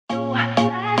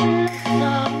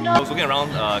looking around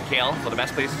KL for the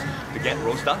best place to get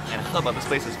roast duck, and I heard about this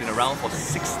place has been around for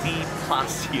 60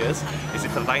 plus years. It's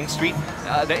in Petaling Street.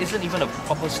 There isn't even a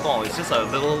proper stall, it's just a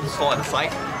little stall at the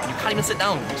side, and you can't even sit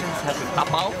down, you just have to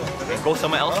tapao and go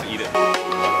somewhere else to eat it.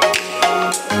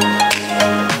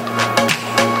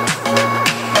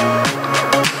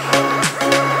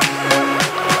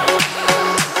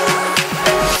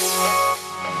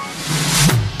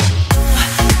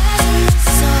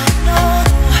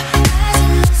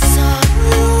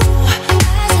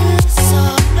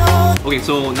 Okay,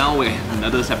 so now we're in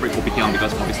another separate kopitiam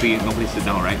because obviously nobody sit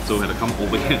down, right? So we had to come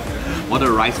over here,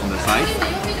 order rice on the side.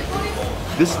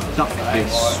 This duck is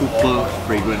super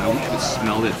fragrant. I wish you could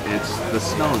smell it. The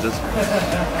smell is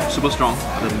just super strong.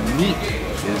 The meat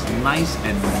is nice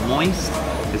and moist.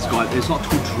 It's not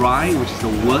too dry, which is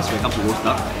the worst when it comes to roast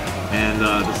duck. And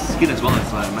the skin as well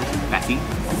is nice and fatty.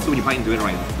 So when you bite into it,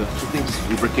 right, the whole thing just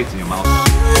lubricates in your mouth.